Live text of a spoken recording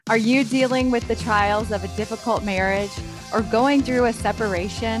Are you dealing with the trials of a difficult marriage or going through a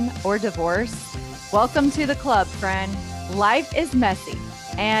separation or divorce? Welcome to the club, friend. Life is messy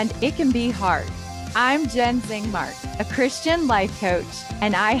and it can be hard. I'm Jen Zingmark, a Christian life coach,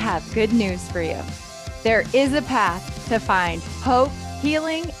 and I have good news for you. There is a path to find hope,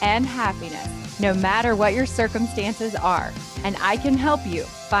 healing, and happiness, no matter what your circumstances are, and I can help you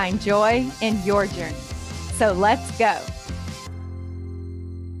find joy in your journey. So let's go.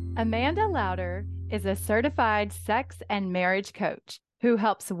 Amanda Louder is a certified sex and marriage coach who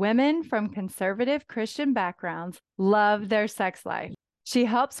helps women from conservative Christian backgrounds love their sex life. She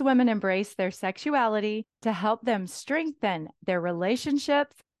helps women embrace their sexuality to help them strengthen their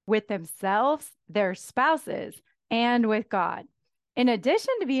relationships with themselves, their spouses, and with God. In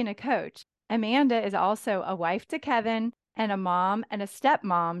addition to being a coach, Amanda is also a wife to Kevin and a mom and a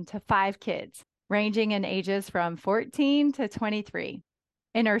stepmom to 5 kids, ranging in ages from 14 to 23.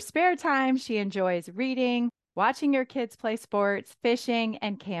 In her spare time, she enjoys reading, watching your kids play sports, fishing,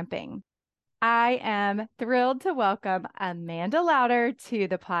 and camping. I am thrilled to welcome Amanda Louder to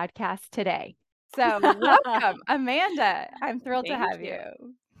the podcast today. So, welcome, Amanda. I'm thrilled to Thank have you.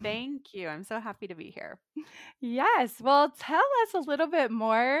 you. Thank you. I'm so happy to be here. Yes. Well, tell us a little bit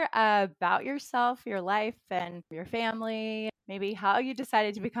more about yourself, your life, and your family, maybe how you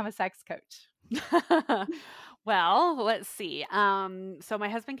decided to become a sex coach. Well, let's see. So my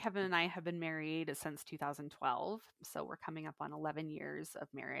husband Kevin and I have been married since 2012. So we're coming up on 11 years of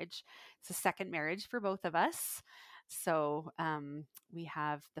marriage. It's a second marriage for both of us. So we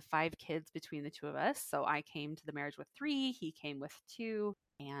have the 5 kids between the two of us. So I came to the marriage with 3, he came with 2.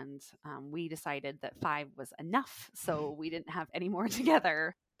 And we decided that 5 was enough. So we didn't have any more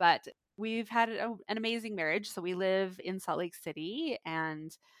together. But we've had an amazing marriage. So we live in Salt Lake City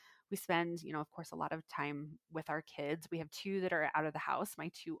and we spend, of course, a lot of time with our kids. We have 2 that are out of the house.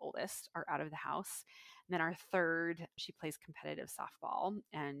 My 2 oldest are out of the house. And then our third, she plays competitive softball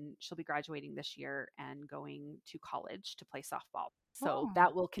and she'll be graduating this year and going to college to play softball. So Oh,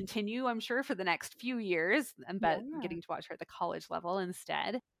 that will continue, I'm sure, for the next few years, but yeah. getting to watch her at the college level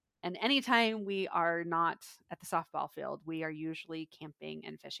instead. And anytime we are not at the softball field, we are usually camping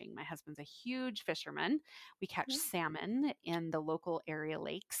and fishing. My husband's a huge fisherman. We catch salmon in the local area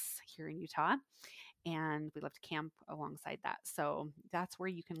lakes here in Utah, and we love to camp alongside that. So that's where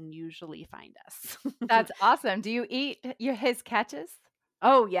you can usually find us. That's awesome. Do you eat his catches?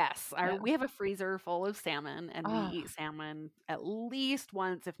 Oh, yes. Yeah. We have a freezer full of salmon, and we Oh, eat salmon at least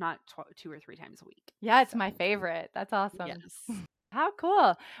once, if not 2 or 3 times a week. yeah, it's So, my favorite. That's awesome. yes. How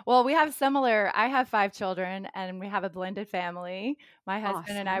cool. Well, we have similar. I have 5 children and we have a blended family. My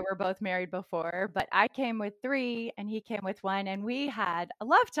husband and I Awesome. were both married before, but I came with 3 and he came with 1 and we had a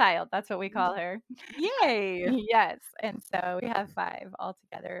love child. That's what we call her. Yay. Yes. And so we have 5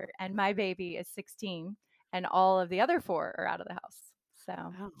 altogether and my baby is 16 and all of the other 4 are out of the house. So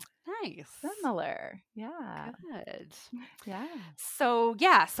Oh, nice. similar. Yeah. Good. Yeah.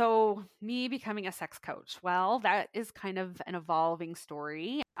 So me becoming a sex coach. Well, that is kind of an evolving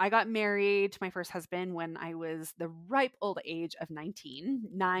story. I got married to my first husband when I was the ripe old age of 19,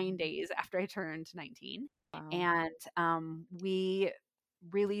 9 days after I turned 19. Wow. And we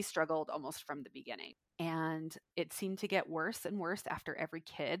really struggled almost from the beginning. And it seemed to get worse and worse after every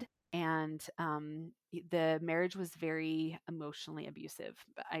kid. And the marriage was very emotionally abusive,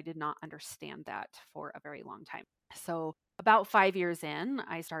 but I did not understand that for a very long time. So, about 5 years in,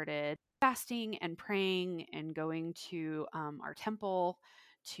 I started fasting and praying and going to our temple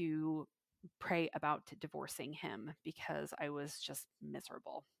to pray about divorcing him because I was just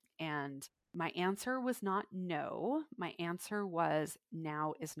miserable. And my answer was not no. My answer was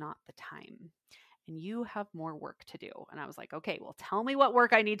now is not the time. And you have more work to do. And I was like, okay, well, tell me what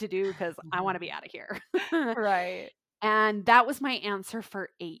work I need to do because I want to be out of here. Right. And that was my answer for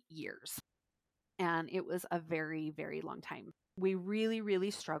 8 years. And it was a very, very long time. We really, really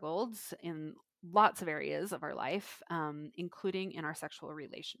struggled in lots of areas of our life, including in our sexual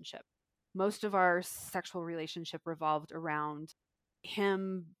relationship. Most of our sexual relationship revolved around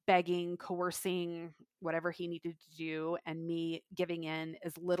him begging, coercing whatever he needed to do, and me giving in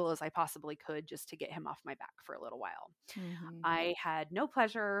as little as I possibly could just to get him off my back for a little while. Mhm. I had no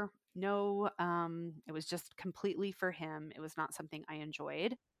pleasure, it was just completely for him. It was not something I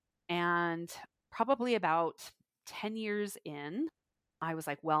enjoyed. And probably about 10 years in, I was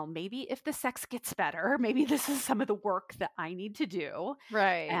like, well, maybe if the sex gets better, maybe this is some of the work that I need to do.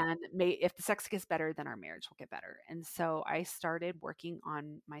 Right. And if the sex gets better, then our marriage will get better. And so I started working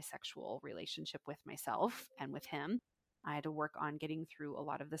on my sexual relationship with myself and with him. I had to work on getting through a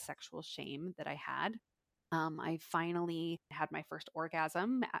lot of the sexual shame that I had. I finally had my first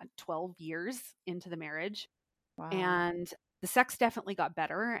orgasm at 12 years into the marriage, Wow. and the sex definitely got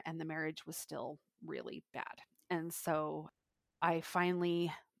better, and the marriage was still really bad. And so I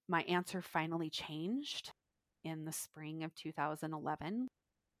finally, my answer finally changed in the spring of 2011.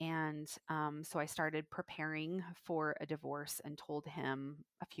 And so I started preparing for a divorce and told him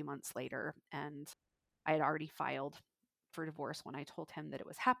a few months later. And I had already filed for divorce when I told him that it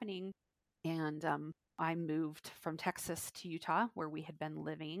was happening. And I moved from Texas to Utah, where we had been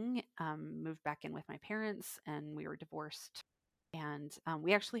living, moved back in with my parents, and we were divorced. And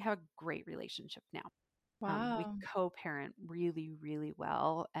we actually have a great relationship now. We Wow. co parent really, really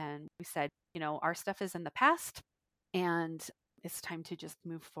well. And we said, our stuff is in the past, and it's time to just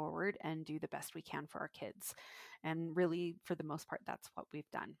move forward and do the best we can for our kids. And really, for the most part, that's what we've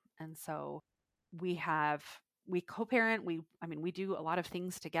done. And so we have, we co parent, we do a lot of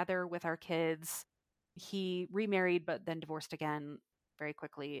things together with our kids. He remarried, but then divorced again very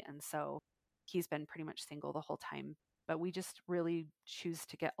quickly. And so he's been pretty much single the whole time. But we just really choose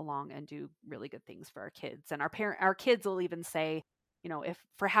to get along and do really good things for our kids. And our kids will even say, if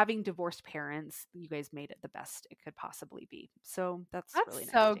for having divorced parents, you guys made it the best it could possibly be. So that's That's really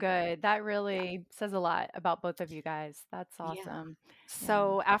nice so to hear. good. That Yeah. really says a lot about both of you guys. That's Yeah. awesome. Yeah.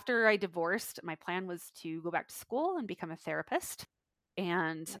 So after I divorced, my plan was to go back to school and become a therapist.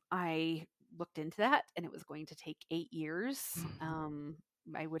 And I looked into that, and it was going to take 8 years.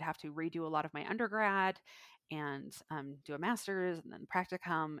 I would have to redo a lot of my undergrad and do a master's and then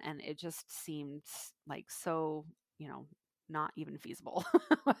practicum. And it just seemed like so, not even feasible.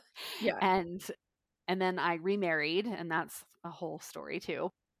 Yeah. and and then I remarried, and that's a whole story too.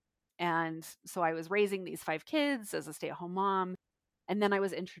 And so I was raising these 5 kids as a stay-at-home mom, and then I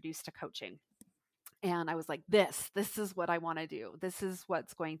was introduced to coaching. And I was like, this is what I want to do. This is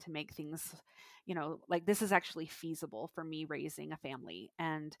what's going to make things, like this is actually feasible for me raising a family.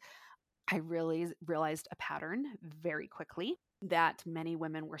 And I really realized a pattern very quickly that many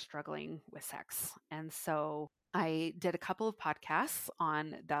women were struggling with sex. And so I did a couple of podcasts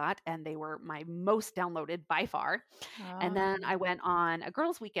on that, and they were my most downloaded by far. And then Oh, I went on a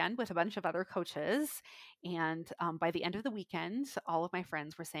girls' weekend with a bunch of other coaches. And by the end of the weekend, all of my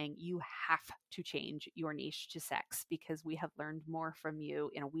friends were saying, you have to change your niche to sex because we have learned more from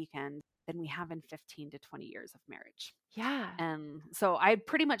you in a weekend than we have in 15 to 20 years of marriage. yeah. And so I'd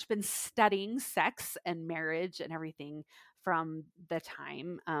pretty much been studying sex and marriage and everything from the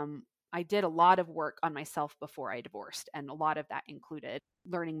time. I did a lot of work on myself before I divorced, and a lot of that included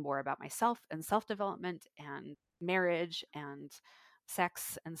learning more about myself and self development and marriage and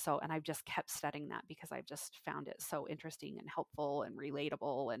sex. And I've just kept studying that because I've just found it so interesting and helpful and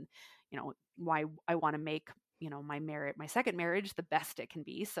relatable. And, why I want to make my second marriage the best it can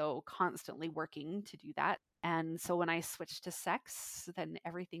be, so constantly working to do that. And so when I switched to sex, then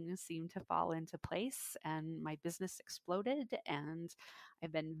everything seemed to fall into place, and my business exploded, and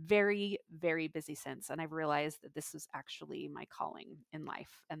I've been very, very busy since. And I've realized that this is actually my calling in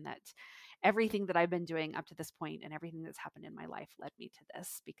life, and that everything that I've been doing up to this point and everything that's happened in my life led me to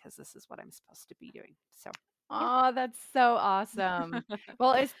this, because this is what I'm supposed to be doing. So yeah. Oh, that's so awesome.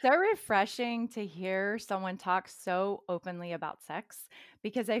 Well, it's so refreshing to hear someone talk so openly about sex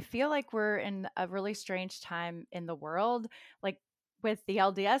because I feel like we're in a really strange time in the world, like with the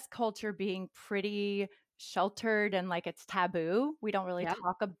LDS culture being pretty sheltered and like it's taboo. We don't really Yep.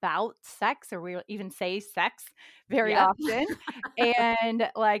 talk about sex or we even say sex very Yep. often. And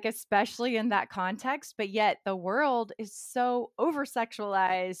like, especially in that context, but yet the world is so over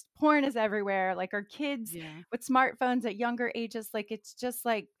sexualized. Porn is everywhere. Like, our kids Yeah. with smartphones at younger ages, like it's just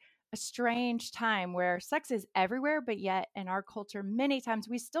like a strange time where sex is everywhere, but yet in our culture, many times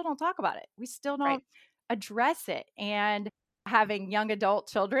we still don't talk about it. We still Right. don't address it. And having young adult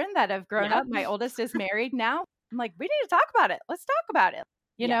children that have grown Yep. up, my oldest is married now. I'm like, we need to talk about it. Let's talk about it.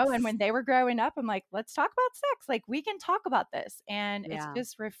 And Yes. when they were growing up, I'm like, let's talk about sex. Like, we can talk about this. And it's Yeah.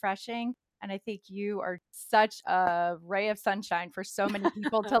 just refreshing. And I think you are such a ray of sunshine for so many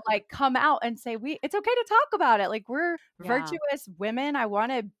people to like come out and say, it's okay to talk about it. Like, we're Yeah. virtuous women. I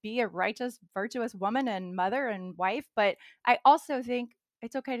want to be a righteous, virtuous woman and mother and wife. But I also think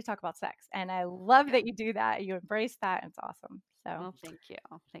it's okay to talk about sex. And I love Yeah. that you do that. You embrace that. It's awesome. So, Well, thank you.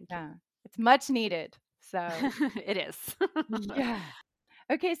 Thank you. yeah, it's much needed. So, It is. yeah.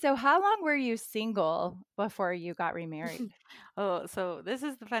 Okay. So, how long were you single before you got remarried? Oh, so this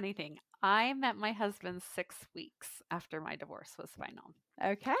is the funny thing. I met my husband 6 weeks after my divorce was final.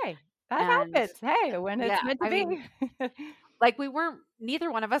 Okay. That And happens. Hey, when yeah, it's meant to I mean, be. like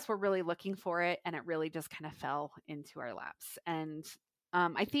neither one of us were really looking for it. And it really just kind of fell into our laps. And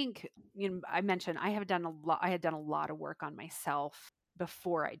I think, I mentioned I had done a lot of work on myself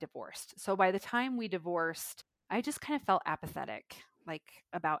before I divorced. So by the time we divorced, I just kind of felt apathetic, like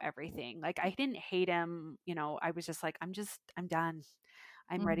about everything. Like I didn't hate him, I was just like, I'm done.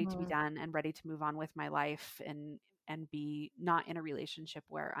 I'm ready to be Mhm. done and ready to move on with my life and be not in a relationship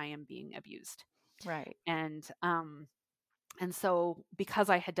where I am being abused. Right. And and so because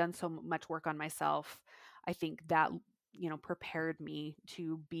I had done so much work on myself, I think that prepared me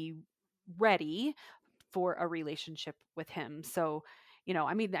to be ready for a relationship with him. So,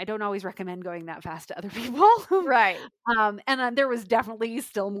 I mean, I don't always recommend going that fast to other people. Right. And then there was definitely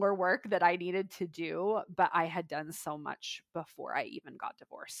still more work that I needed to do, but I had done so much before I even got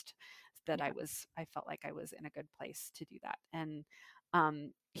divorced that Yeah. I felt like I was in a good place to do that. And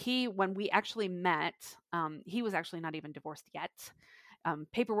when we actually met, he was actually not even divorced yet.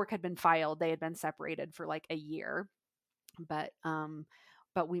 Paperwork had been filed. They had been separated for like a year, but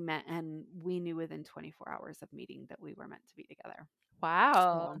we met and we knew within 24 hours of meeting that we were meant to be together. Wow.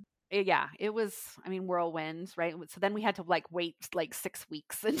 So yeah, it was, I mean, whirlwinds, right? So then we had to like wait like 6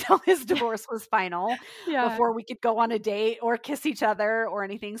 weeks until his divorce was final Yeah. before we could go on a date or kiss each other or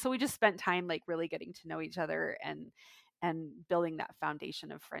anything. So we just spent time like really getting to know each other and building that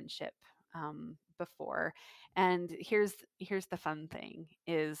foundation of friendship before. And here's the fun thing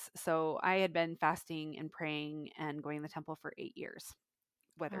is, so I had been fasting and praying and going to the temple for 8 years,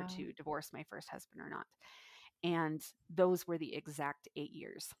 whether Wow. to divorce my first husband or not. And those were the exact 8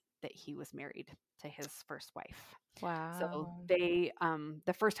 years that he was married to his first wife. So Wow.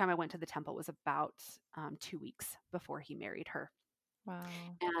 the first time I went to the temple was about 2 weeks before he married her.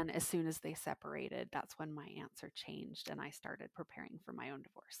 Wow. And as soon as they separated, that's when my answer changed and I started preparing for my own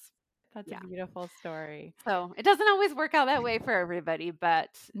divorce. That's a Yeah. beautiful story. So it doesn't always work out that way for everybody, but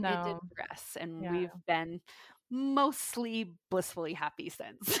it did No. progress. And Yeah. we've been mostly blissfully happy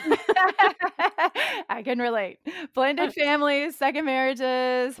since. I can relate. Blended families, second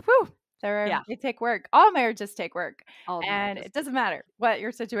marriages, whew, Yeah. they take work. All marriages take work, All and marriages it take doesn't work. matter what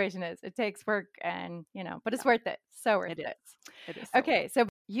your situation is. It takes work and, but it's Yeah, worth it. So worth it is. it. It is so worth Okay, so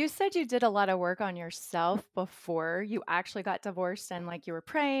you said you did a lot of work on yourself before you actually got divorced and like you were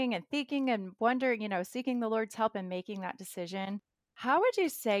praying and thinking and wondering, seeking the Lord's help and making that decision. How would you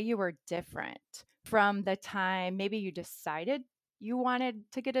say you were different from the time maybe you decided you wanted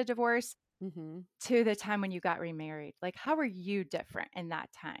to get a divorce Mhm. to the time when you got remarried? Like, how were you different in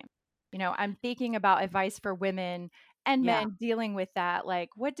that time? I'm thinking about advice for women and Yeah. men dealing with that. Like,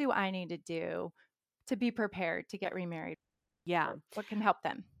 what do I need to do to be prepared to get remarried? Yeah. Or what can help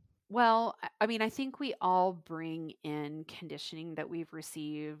them? Well, I mean, I think we all bring in conditioning that we've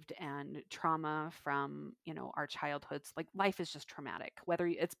received and trauma from, our childhoods. Like life is just traumatic, whether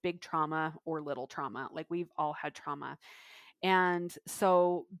it's big trauma or little trauma. Like we've all had trauma. And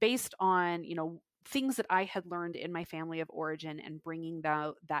so based on, things that I had learned in my family of origin and bringing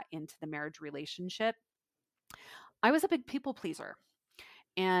that into the marriage relationship, I was a big people pleaser.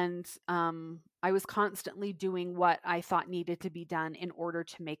 And I was constantly doing what I thought needed to be done in order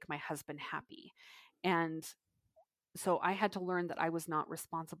to make my husband happy. And so I had to learn that I was not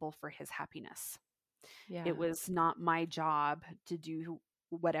responsible for his happiness. It Yeah. was not my job to do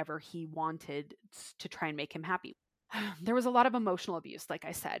whatever he wanted to try and make him happy. There was a lot of emotional abuse, like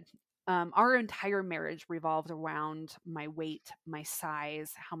I said. Our entire marriage revolved around my weight, my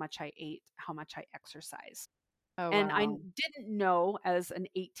size, how much I ate, how much I exercised. Oh, And I wow. didn't know as an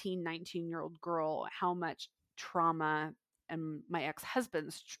 18, 19-year-old girl how much trauma and my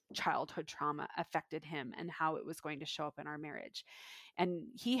ex-husband's childhood trauma affected him and how it was going to show up in our marriage. And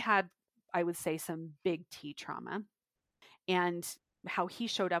he had, I would say, some big T trauma. And how he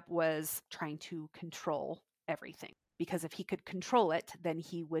showed up was trying to control everything. Because if he could control it, then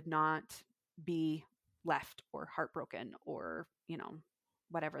he would not be left or heartbroken or,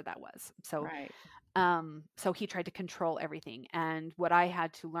 whatever that was. Right. So he tried to control everything. And what I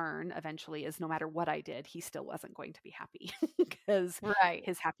had to learn eventually is no matter what I did, he still wasn't going to be happy because Right.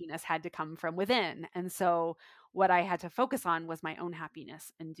 his happiness had to come from within. And so what I had to focus on was my own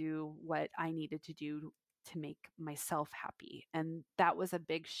happiness and do what I needed to do to make myself happy. And that was a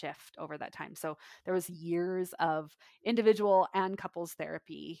big shift over that time. So there was years of individual and couples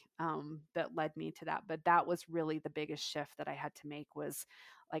therapy that led me to that. But that was really the biggest shift that I had to make was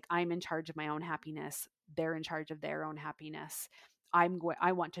like, I'm in charge of my own happiness. They're in charge of their own happiness. I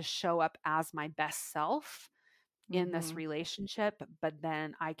want to show up as my best self in this Mhm. relationship, but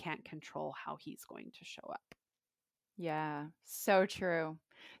then I can't control how he's going to show up. Yeah, so true.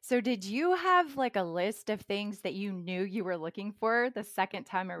 So did you have like a list of things that you knew you were looking for the second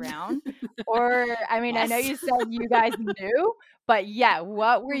time around? Or I mean, I know Yes. you said you guys knew, but yeah,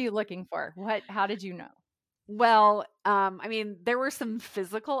 what were you looking for? How did you know? Well, I mean, there were some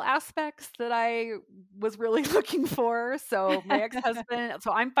physical aspects that I was really looking for. So my ex-husband,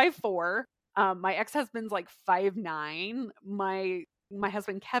 so I'm 5'4". My ex-husband's like 5'9". My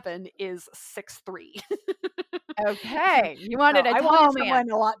husband Kevin is 6'3". So Okay, you wanted a I wanted tall man. someone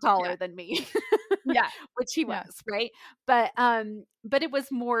a lot Yeah. taller than me, Yeah. which he Yeah. was, right? But it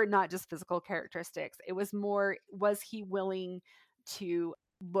was more not just physical characteristics. It was more, was he willing to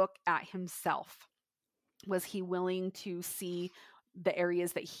look at himself? Was he willing to see the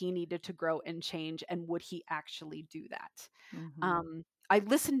areas that he needed to grow and change? And would he actually do that? Mhm. I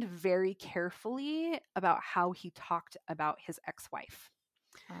listened very carefully about how he talked about his ex wife.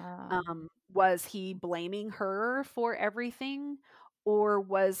 Ah. Was he blaming her for everything? Or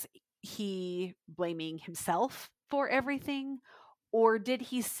was he blaming himself for everything? Or did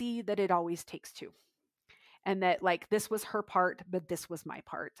he see that it always takes two? And that, like, this was her part, but this was my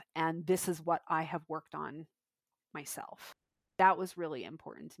part. And this is what I have worked on myself. That was really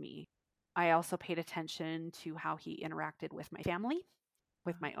important to me. I also paid attention to how he interacted with my family,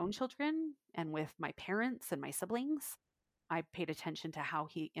 with my own children, and with my parents and my siblings. I paid attention to how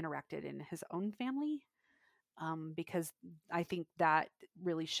he interacted in his own family, because I think that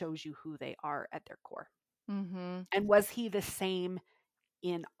really shows you who they are at their core. Mhm. And was he the same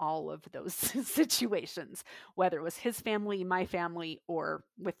in all of those situations, whether it was his family, my family, or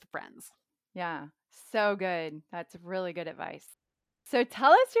with friends? Yeah. So good. That's really good advice. So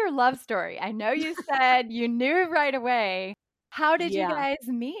tell us your love story. I know you said you knew right away. How did you Yeah. guys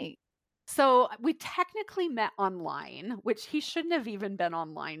meet? So we technically met online, which he shouldn't have even been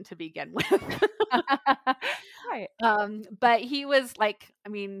online to begin with. Right. But he was like, I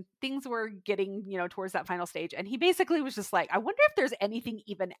mean, things were getting, towards that final stage. And he basically was just like, I wonder if there's anything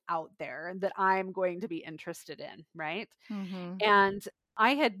even out there that I'm going to be interested in. Right. Mhm. And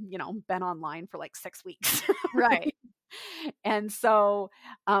I had, been online for like 6 weeks. Right. Right. And so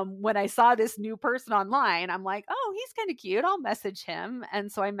when I saw this new person online, I'm like, oh, he's kind of cute. I'll message him. And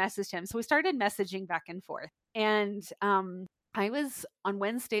so I messaged him. So we started messaging back and forth. And I was on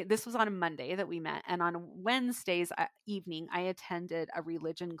Wednesday, this was on a Monday that we met. And on Wednesdays evening, I attended a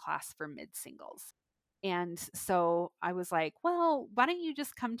religion class for mid singles. And so I was like, well, why don't you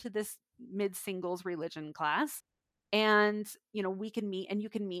just come to this mid singles religion class? And, we can meet and you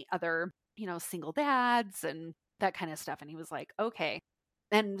can meet other, single dads and that kind of stuff. And he was like, okay.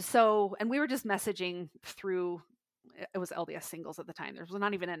 And we were just messaging through, it was LDS singles at the time. There was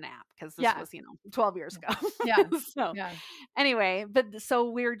not even an app because this Yeah. was, 12 years ago. Yeah. So Yeah. anyway, so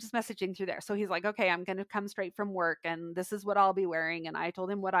we were just messaging through there. So he's like, okay, I'm going to come straight from work and this is what I'll be wearing. And I told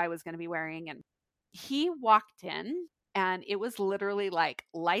him what I was going to be wearing. And he walked in and it was literally like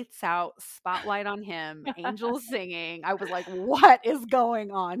lights out, spotlight on him, angels singing. I was like, what is going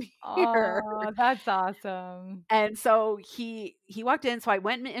on here? Oh, that's awesome. And so he walked in, so I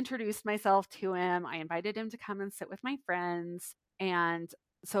went and introduced myself to him. I invited him to come and sit with my friends, and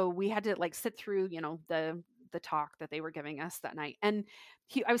so we had to like sit through, the talk that they were giving us that night. And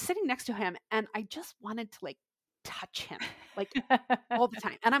I was sitting next to him and I just wanted to like touch him like all the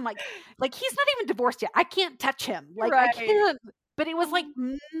time. And I'm like he's not even divorced yet. I can't touch him. Like I Right. can't. But it was like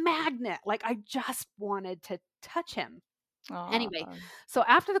magnet. Like I just wanted to touch him. Anyway, Aw. so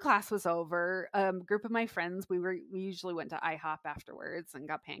after the class was over, a group of my friends, we usually went to IHOP afterwards and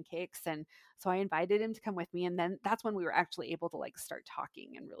got pancakes. And so I invited him to come with me. And then that's when we were actually able to like start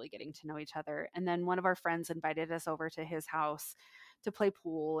talking and really getting to know each other. And then one of our friends invited us over to his house to play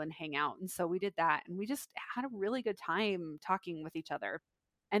pool and hang out. And so we did that. And we just had a really good time talking with each other.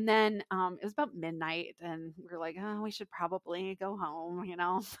 And then it was about midnight, and we were like, oh, we should probably go home,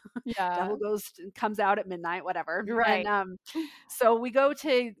 Yeah. Devil comes out at midnight, whatever. And Right. so we go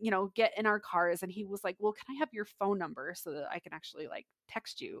to, get in our cars, and he was like, well, can I have your phone number so that I can actually like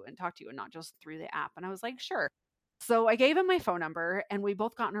text you and talk to you and not just through the app? And I was like, sure. So I gave him my phone number and we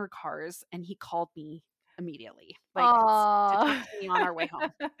both got in our cars and he called me immediately, like to talk Aw. to me on our way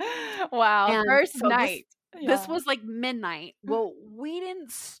home. Wow, And first so this night. this Yeah. was like midnight. Well, we didn't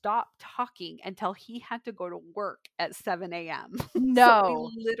stop talking until he had to go to work at 7 a.m. So we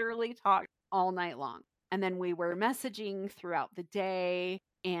No. literally talked all night long. And then we were messaging throughout the day.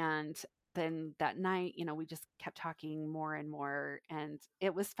 And then that night, we just kept talking more and more. And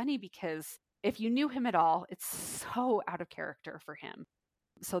it was funny because if you knew him at all, it's so out of character for him.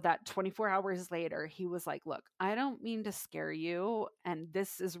 So that 24 hours later, he was like, look, I don't mean to scare you. And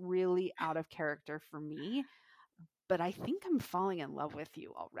this is really out of character for me, but I think I'm falling in love with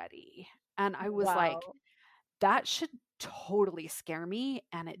you already. And I was like, Wow. that should totally scare me.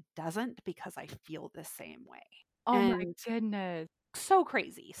 And it doesn't, because I feel the same way. Oh my And goodness. so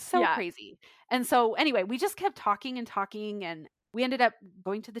crazy, so Yeah. crazy. And so anyway, we just kept talking and talking, and we ended up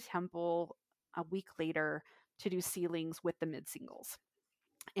going to the temple a week later to do sealings with the mid singles.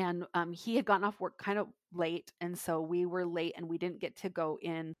 And he had gotten off work kind of late, and so we were late, and we didn't get to go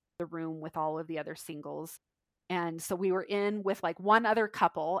in the room with all of the other singles. And so we were in with like one other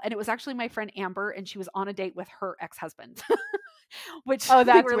couple, and it was actually my friend Amber, and she was on a date with her ex-husband, which Oh,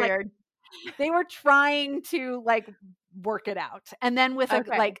 they that's were like, weird. they were trying to like work it out. And then with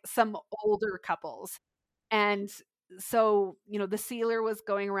Okay. like some older couples. And so, the sealer was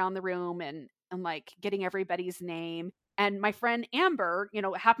going around the room and like getting everybody's name. And my friend Amber,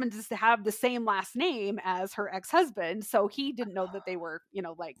 happened to have the same last name as her ex-husband. So he didn't know that they were,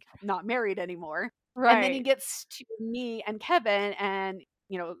 like not married anymore. And then he Right. gets to me and Kevin, and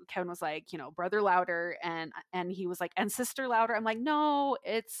Kevin was like, Brother Louder, and he was like, and Sister Louder. I'm like, no,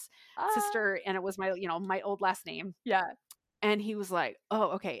 it's Ah, Sister, and it was my, my old last name. yeah. And he was like,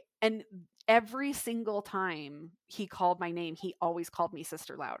 "Oh, okay." And every single time he called my name, he always called me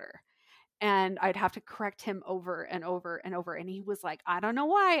Sister Louder. And I'd have to correct him over and over and over. And he was like, "I don't know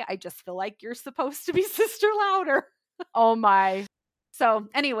why. I just feel like you're supposed to be Sister Louder." Oh my. So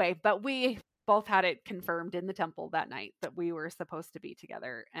anyway, but we both had it confirmed in the temple that night that we were supposed to be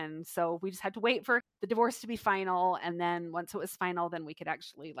together. And so we just had to wait for the divorce to be final. And then once it was final, then we could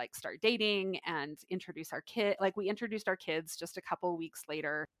actually like start dating and introduce our kid. Like we introduced our kids just a couple weeks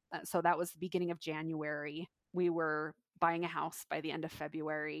later. So that was the beginning of January. We were buying a house by the end of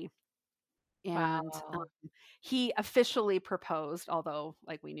February. And Wow. he officially proposed, although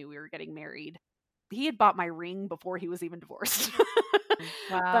like we knew we were getting married. He had bought my ring before he was even divorced.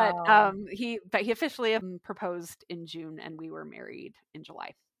 but Wow. he officially proposed in June, and we were married in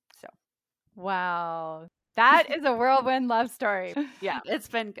July. So Wow. That is a whirlwind love story. yeah, it's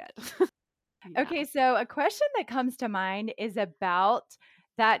been good. Yeah. Okay, so a question that comes to mind is about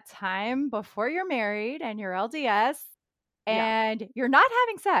that time before you're married and you're LDS Yeah. and you're not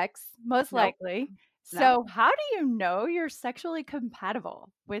having sex, most Nope. likely. No. So, how do you know you're sexually compatible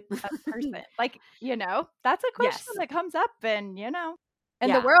with a person? Like, that's a question Yes. that comes up and, in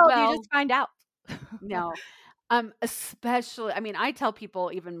the Yeah. world, you Well, just find out. no. Especially, I mean, I tell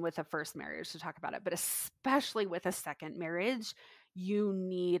people even with a first marriage to talk about it, but especially with a second marriage, you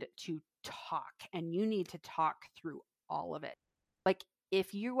need to talk, and you need to talk through all of it. Like,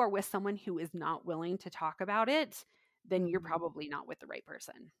 if you are with someone who is not willing to talk about it, then you're Mhm. probably not with the right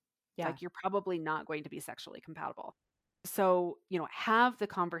person. Yeah. Like, you're probably not going to be sexually compatible. So, have the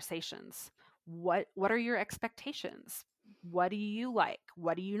conversations. What are your expectations? What do you like?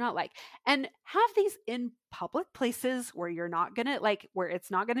 What do you not like? And have these in public places where you're not going to like where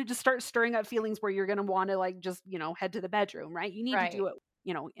it's not going to just start stirring up feelings where you're going to want to like just, head to the bedroom, right? You need to Right. do it,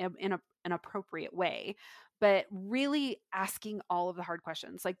 in an appropriate way. But really asking all of the hard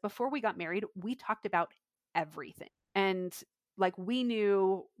questions. Like before we got married, we talked about everything. And like we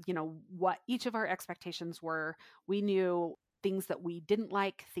knew, what each of our expectations were. We knew things that we didn't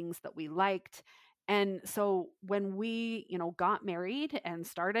like, things that we liked. And so when we, got married and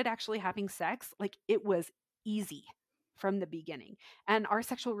started actually having sex, like it was easy from the beginning. And our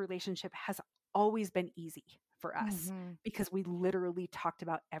sexual relationship has always been easy for us Mhm. because we literally talked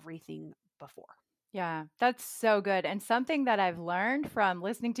about everything before. Yeah, that's so good. And something that I've learned from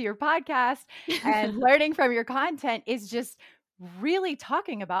listening to your podcast and learning from your content is just really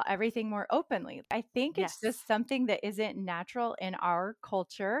talking about everything more openly. I think it's Yes. just something that isn't natural in our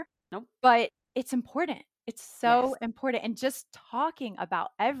culture, Nope. but it's important. It's so Yes. important. And just talking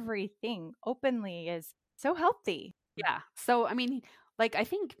about everything openly is so healthy. Yeah. So, I mean, like, I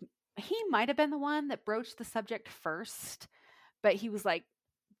think he might have been the one that broached the subject first, but he was like,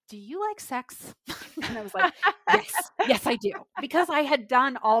 "Do you like sex?" And I was like, "Yes. Yes, I do." Because I had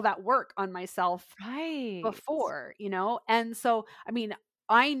done all that work on myself Right. before, And so, I mean,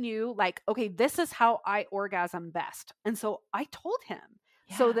 I knew like, okay, this is how I orgasm best. And so I told him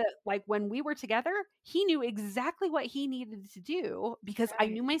so Yeah. that like when we were together, he knew exactly what he needed to do because I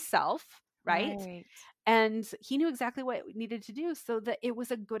Right. knew myself, right? Right. And he knew exactly what we needed to do so that it was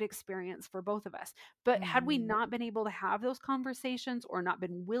a good experience for both of us. But had we Mhm. not been able to have those conversations or not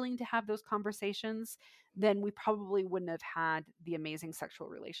been willing to have those conversations, then we probably wouldn't have had the amazing sexual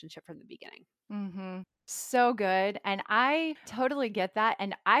relationship from the beginning. Mhm. So good, and I totally get that,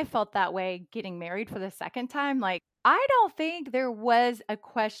 and I felt that way getting married for the second time, like, I don't think there was a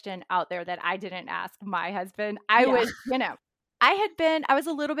question out there that I didn't ask my husband. I Yeah. was, I was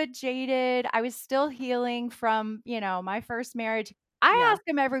a little bit jaded. I was still healing from, my first marriage. I Yeah. asked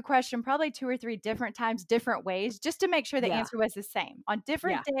him every question probably 2 or 3 different times, different ways, just to make sure the Yeah. answer was the same on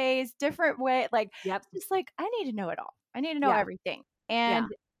Yeah. different days, different way, like, Yep. just like, I need to know it all. I need to know Yeah. everything. Yeah.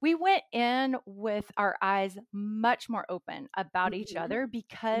 And we went in with our eyes much more open about each Mhm. other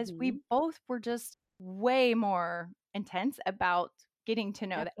because we Mhm. both were just way more intense about getting to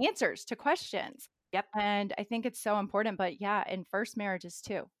know Yep. the answers to questions. Yep. And I think it's so important, but yeah, in first marriages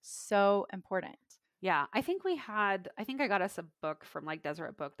too, so important. Yeah, I think I got us a book from like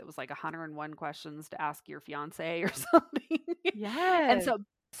Deseret Book that was like 101 questions to ask your fiance or something. And Yes,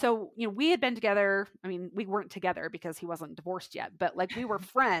 we had been together. I mean, we weren't together because he wasn't divorced yet, but like we were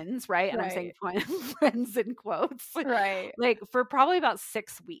friends, right? And I'm saying right, friends in quotes, right. like for probably about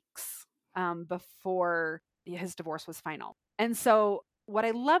 6 weeks before his divorce was final. And so what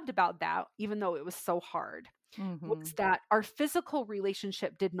I loved about that, even though it was so hard, was Mhm, that our physical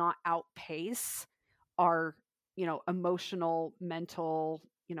relationship did not outpace our, emotional, mental,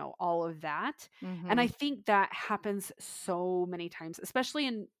 all of that. And I mhm, think that happens so many times,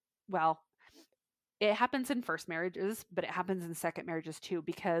 especially well, it happens in first marriages, but it happens in second marriages too,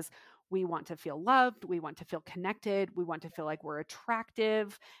 because we want to feel loved, we want to feel connected, we want to feel like we're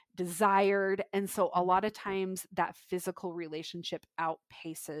attractive, desired. And so a mhm. lot of times that physical relationship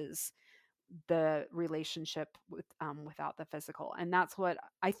outpaces the relationship without the physical. And that's what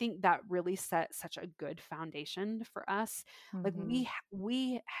I think that really set such a good foundation for us. Like Mhm.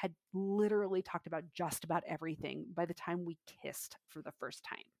 we had literally talked about just about everything by the time we kissed for the first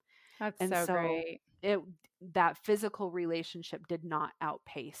time. That's And so so great. it that physical relationship did not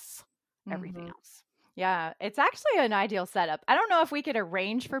outpace everything Mhm. else. Yeah, it's actually an ideal setup. I don't know if we could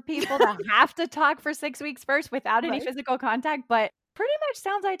arrange for people to have to talk for 6 weeks first without any Right. physical contact, but pretty much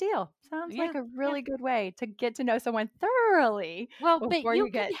sounds ideal. Sounds Yeah. like a Yeah. really good way to get to know someone thoroughly Well, but before you you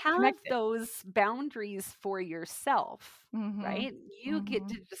get can have connected. those boundaries for yourself, Mhm. right? You get Mhm.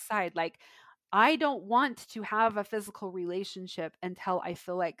 to decide, like, I don't want to have a physical relationship until I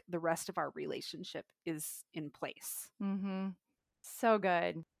feel like the rest of our relationship is in place. Mhm. So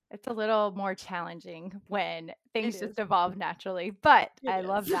good. It's a little more challenging when It things is. just evolve naturally, but It I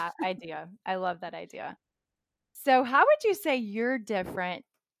love is. that idea. I love that idea. So, how would you say you're different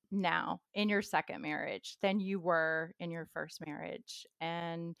now in your second marriage than you were in your first marriage?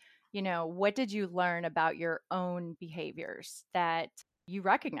 And, what did you learn about your own behaviors that you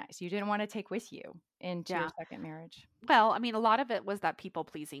recognize you didn't want to take with you into your Yeah. second marriage? Well, I mean, a lot of it was that people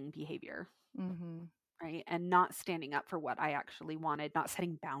pleasing behavior, Mhm. right? And not standing up for what I actually wanted, not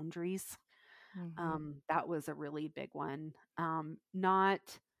setting boundaries. Mhm. That was a really big one.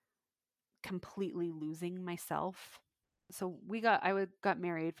 Not completely losing myself. So got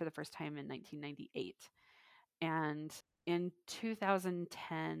married for the first time in 1998, and in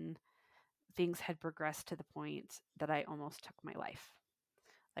 2010 things had progressed to the point that I almost took my life.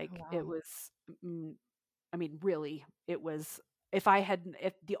 Oh, Like it wow. was mm, I mean really it was if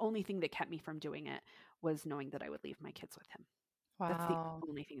the only thing that kept me from doing it was knowing that I would leave my kids with him. That's the Wow.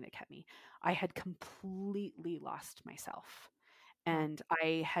 only thing that kept me. I had completely lost myself. Wow. And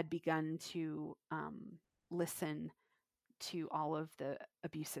I had begun to listen to all of the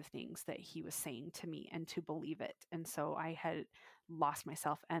abusive things that he was saying to me and to believe it. And so I had lost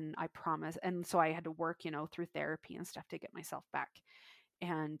myself, and I promised. And so I had to work, through therapy and stuff to get myself back.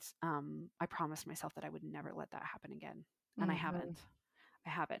 And I promised myself that I would never let that happen again. And I Mhm. haven't. I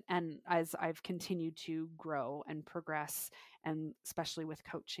haven't. And as I've continued to grow and progress, and especially with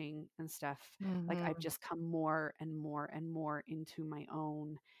coaching and stuff, like I've Mhm. just come more and more and more into my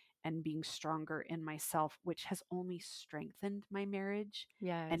own and being stronger in myself, which has only strengthened my marriage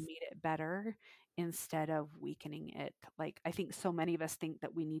and Yes. made it better instead of weakening it. Like I think so many of us think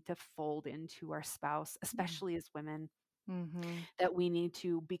that we need to fold into our spouse, especially as women, Mhm. that we need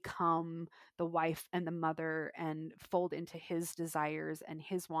to become the wife and the mother and fold into his desires and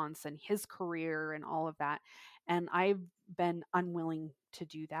his wants and his career and all of that. And I've been unwilling to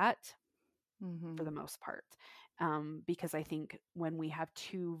do that for the Mhm. most part. Because I think when we have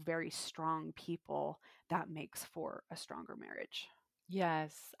two very strong people, that makes for a stronger marriage.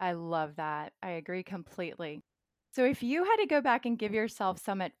 Yes, I love that. I agree completely. So, if you had to go back and give yourself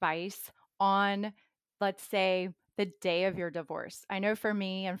some advice on, let's say, the day of your divorce, I know for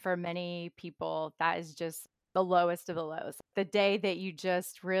me and for many people, that is just the lowest of the lows. The day that you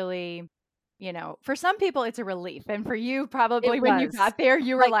just really, for some people, it's a relief. And for you, It probably when you was got there,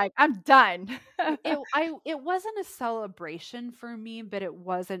 you were like like, I'm done. it wasn't a celebration for me, but it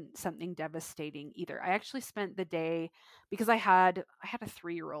wasn't something devastating either. I actually spent the day because I had a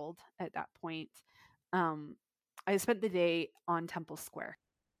 3-year-old at that point. Um, I spent the day on Temple Square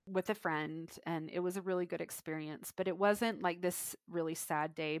with a friend, and it was a really good experience, but it wasn't like this really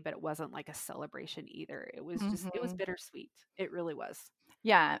sad day, but it wasn't like a celebration either. It was Mhm. bittersweet. It really was.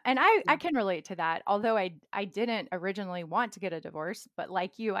 Yeah, and I Yeah. can relate to that. Although I didn't originally want to get a divorce, but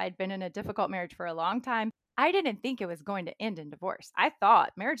like you, I'd been in a difficult marriage for a long time. I didn't think it was going to end in divorce. I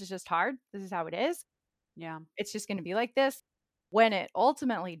thought marriage is just hard. This is how it is. Yeah. It's just going to be like this. When it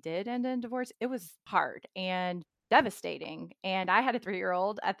ultimately did end in divorce, it was hard and devastating. And I had a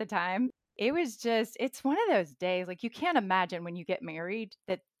 3-year-old at the time. It was just, it's one of those days, like you can't imagine when you get married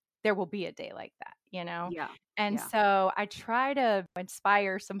that there will be a day like that, you know? Yeah. And Yeah. so I try to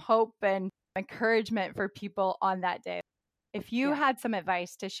inspire some hope and encouragement for people on that day. If you Yeah. had some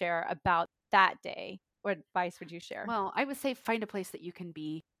advice to share about that day, what advice would you share? Well, I would say find a place that you can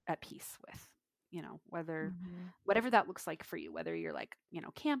be at peace with, whether Mhm. whatever that looks like for you, whether you're like,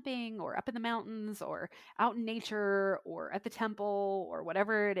 camping or up in the mountains or out in nature or at the temple or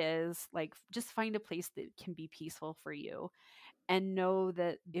whatever it is, like just find a place that can be peaceful for you and know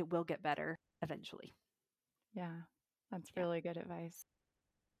that it will get better eventually. Yeah, that's Yeah. really good advice.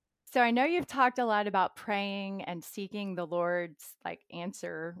 So I know you've talked a lot about praying and seeking the Lord's like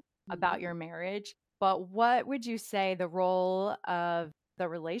answer Mhm. about your marriage, but what would you say the role of the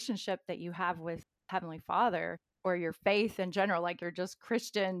relationship that you have with Heavenly Father or your faith in general, like your just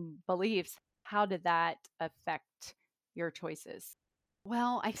Christian beliefs, how did that affect your choices?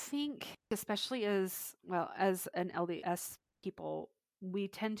 Well, I think especially as an LDS people, we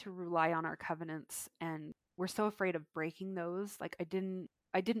tend to rely on our covenants and we're so afraid of breaking those. Like I didn't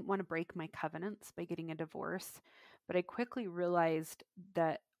want to break my covenants by getting a divorce, but I quickly realized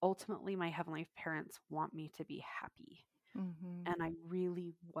that ultimately my heavenly parents want me to be happy, Mhm. and I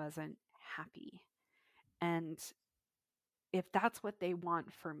really wasn't happy. And if that's what they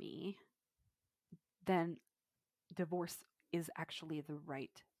want for me, then divorce is actually the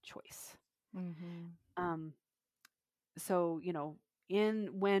right choice. Mhm. Um so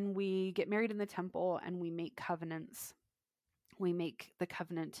in when we get married in the temple and we make covenants, we make the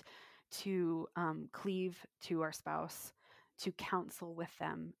covenant to cleave to our spouse, to counsel with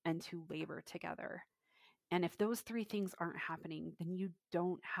them, and to labor together. And if those three things aren't happening, then you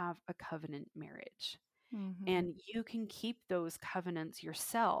don't have a covenant marriage. Mhm. And you can keep those covenants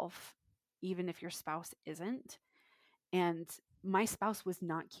yourself even if your spouse isn't. And my spouse was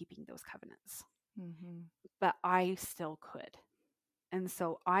not keeping those covenants, Mhm. but I still could. And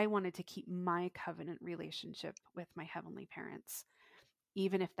so I wanted to keep my covenant relationship with my heavenly parents,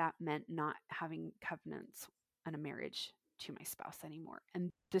 even if that meant not having covenants and a marriage to my spouse anymore.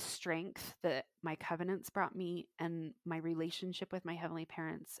 And the strength that my covenants brought me and my relationship with my heavenly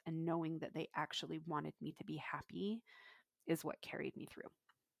parents and knowing that they actually wanted me to be happy is what carried me through.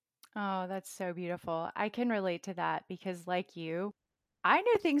 Oh, that's so beautiful. I can relate to that because, like you, I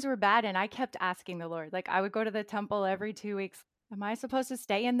knew things were bad and I kept asking the Lord. Like, I would go to the temple every 2 weeks. Am I supposed to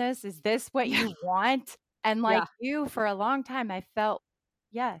stay in this? Is this what Yeah. you want? And like Yeah. you, for a long time, I felt,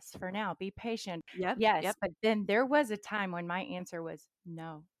 yes, for now, be patient. Yep. Yes. Yep. But then there was a time when my answer was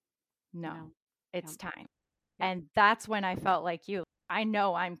no, no, No. Yep. it's time. Yep. And that's when I felt like you. I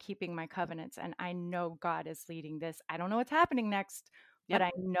know I'm keeping my covenants and I know God is leading this. I don't know what's happening next, but Yep.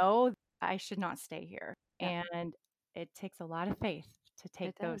 I know I should not stay here. Yep. And it takes a lot of faith to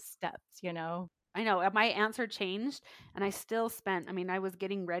take It those does. steps, you know? I know, my answer changed, and I still spent, I mean, I was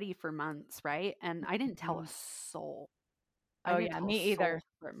getting ready for months, right? And I didn't tell a Mhm. soul. I Oh, didn't yeah, tell a me either. soul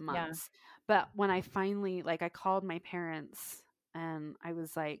for Yeah. months. But when I finally, like, I called my parents and I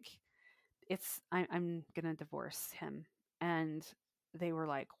was like, I'm gonna divorce him. And they were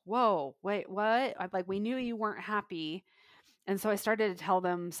like, whoa, wait, what? I'm like, we knew you weren't happy. And so I started to tell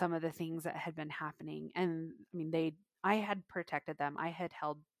them some of the things that had been happening. And I mean, I had protected them. I had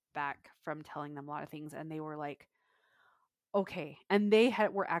held back from telling them a lot of things. And they were like, okay. And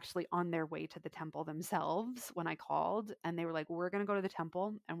were actually on their way to the temple themselves when I called. And they were like, we're going to go to the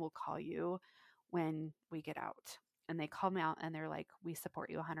temple and we'll call you when we get out. And they called me out and they're like, we support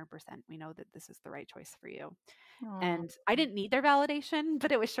you 100%. We know that this is the right choice for you. Oh, And I didn't need their validation,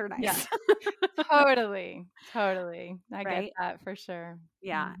 but it was sure yeah, nice. totally. Totally. I get Right. that for sure.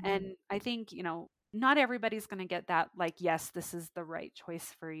 Yeah, Mhm. and I think, not everybody's going to get that, like, yes, this is the right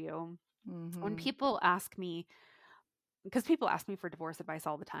choice for you. When Mhm. people ask me, because people ask me for divorce advice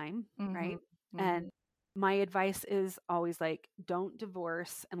all the time, Mhm. right? And Mhm. my advice is always like, don't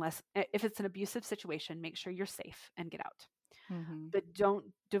divorce unless, if it's an abusive situation, make sure you're safe and get out. Mhm. But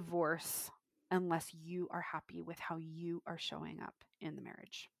don't divorce unless you are happy with how you are showing up in the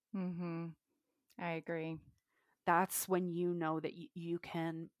marriage. Mhm. I agree. That's when you know that you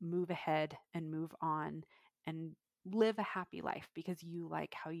can move ahead and move on and live a happy life because you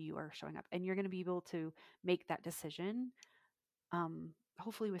like how you are showing up, and you're going to be able to make that decision,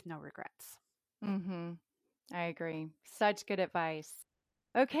 hopefully with no regrets. Mm-hmm. I agree. Such good advice.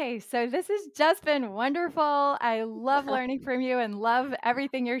 Okay, so this has just been wonderful. I love learning from you and love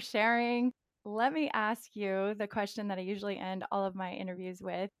everything you're sharing. Let me ask you the question that I usually end all of my interviews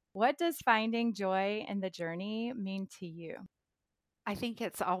with. What does finding joy in the journey mean to you? I think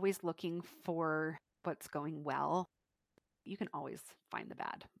it's always looking for what's going well. You can always find the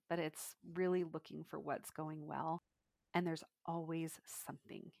bad, but it's really looking for what's going well. And there's always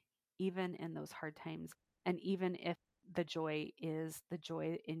something, even in those hard times. And even if the joy is the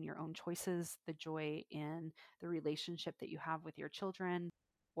joy in your own choices, the joy in the relationship that you have with your children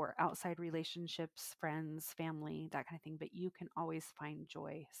or outside relationships, friends, family, that kind of thing, but you can always find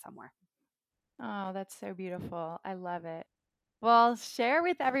joy somewhere. Oh, that's so beautiful. I love it. Well, share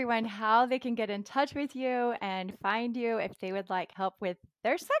with everyone how they can get in touch with you and find you if they would like help with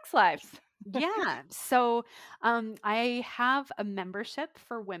their sex lives. Yeah. So I have a membership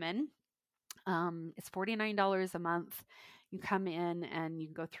for women. It's $49 a month. You come in and you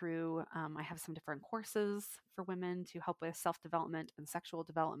can go through. I have some different courses for women to help with self development and sexual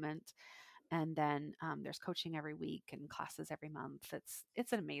development. And then there's coaching every week and classes every month.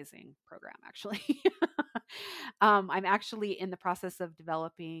 It's an amazing program, actually. I'm actually in the process of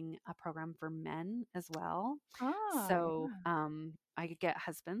developing a program for men as well. Oh, So I get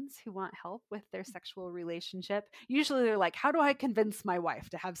husbands who want help with their sexual relationship. Usually they're like, how do I convince my wife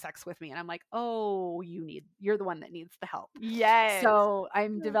to have sex with me? And I'm like, oh, you're the one that needs the help. yes. So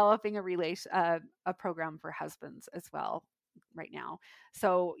I'm developing a program for husbands as well right now.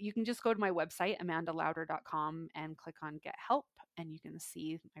 So you can just go to my website, amandalauder.com, and click on Get Help, and you can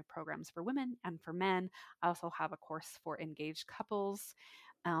see my programs for women and for men. I also have a course for engaged couples.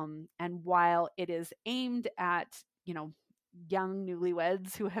 And while it is aimed at, young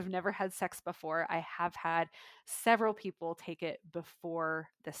newlyweds who have never had sex before, I have had several people take it before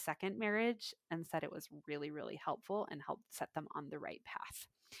the second marriage and said it was really, really helpful and helped set them on the right path.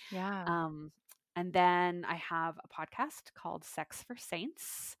 Yeah. And then I have a podcast called Sex for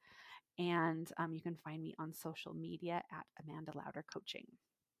Saints. And you can find me on social media at Amanda Lauder Coaching.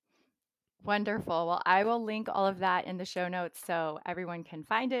 Wonderful. Well, I will link all of that in the show notes so everyone can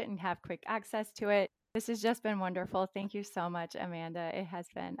find it and have quick access to it. This has just been wonderful. Thank you so much, Amanda. It has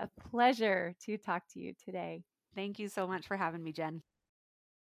been a pleasure to talk to you today. Thank you so much for having me, Jen.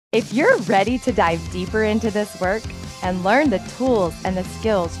 If you're ready to dive deeper into this work and learn the tools and the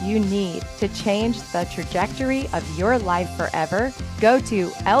skills you need to change the trajectory of your life forever, go to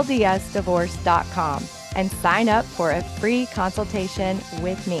ldsdivorce.com and sign up for a free consultation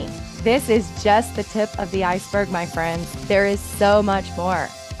with me. This is just the tip of the iceberg, my friends. There is so much more.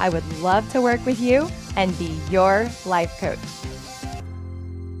 I would love to work with you and be your life coach.